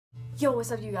Yo,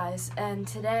 what's up you guys? And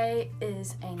today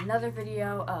is another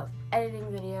video of editing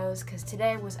videos because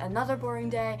today was another boring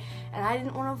day and I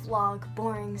didn't want to vlog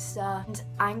boring stuff. And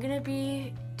I'm gonna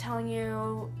be telling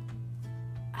you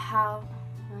I'm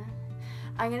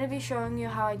gonna be showing you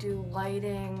how I do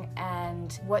lighting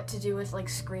and what to do with like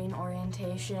screen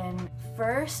orientation.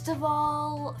 First of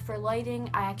all, for lighting,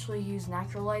 I actually use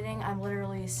natural lighting. I'm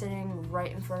literally sitting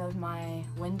right in front of my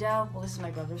window. Well, this is my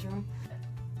brother's room.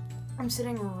 I'm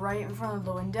sitting right in front of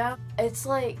the window. It's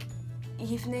like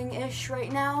evening-ish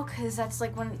right now because that's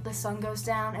like when the sun goes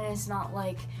down and it's not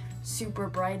like super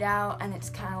bright out and it's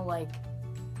kind of like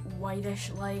whitish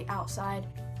light outside.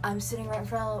 I'm sitting right in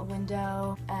front of the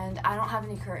window and I don't have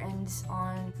any curtains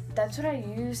on. That's what I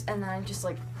use, and then I just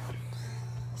like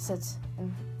sit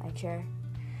in my chair.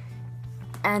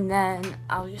 And then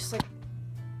I'll just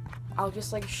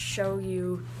like show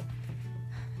you.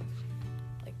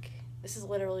 This is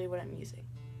literally what I'm using.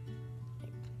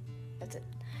 Like, that's it.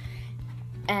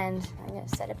 And I'm gonna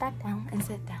set it back down and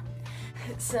sit down.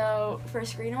 So for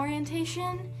screen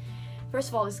orientation, first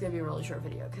of all, this is gonna be a really short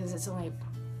video because it's only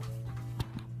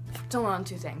on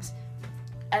two things.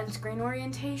 And screen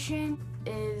orientation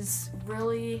is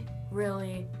really,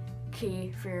 really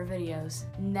key for your videos.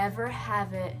 Never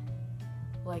have it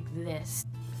like this.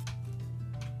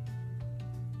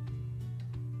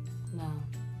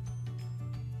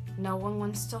 No one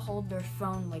wants to hold their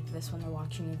phone like this when they're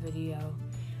watching a video,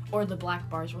 or the black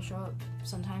bars will show up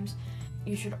sometimes.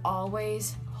 You should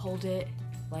always hold it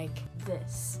like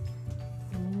this.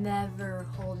 Never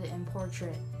hold it in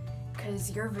portrait,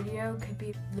 because your video could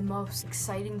be the most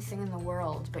exciting thing in the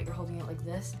world, but you're holding it like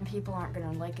this, and people aren't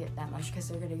gonna like it that much because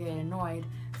they're gonna get annoyed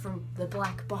from the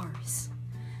black bars.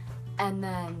 And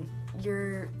then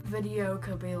your video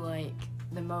could be like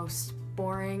the most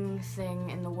boring thing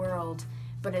in the world,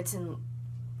 but it's in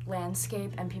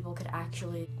landscape and people could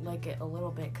actually like it a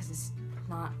little bit because it's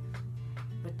not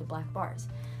with the black bars.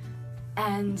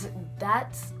 And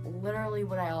that's literally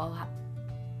what I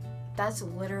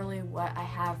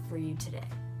have for you today,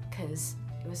 because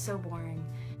it was so boring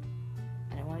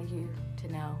and I wanted you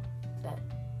to know that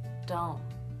don't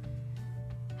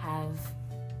have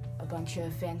a bunch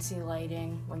of fancy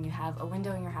lighting when you have a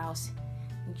window in your house.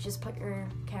 You just put your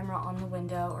camera on the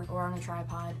window or on a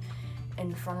tripod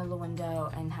in front of the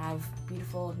window and have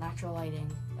beautiful natural lighting.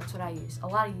 That's what I use. A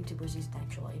lot of YouTubers use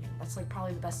natural lighting. That's like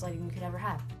probably the best lighting you could ever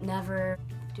have. Never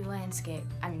do landscape.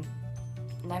 I mean,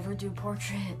 never do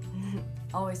portrait.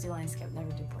 Always do landscape,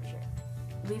 never do portrait.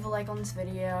 Leave a like on this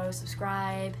video,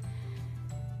 subscribe,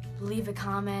 leave a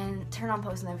comment, turn on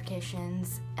post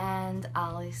notifications, and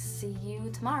I'll see you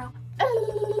tomorrow.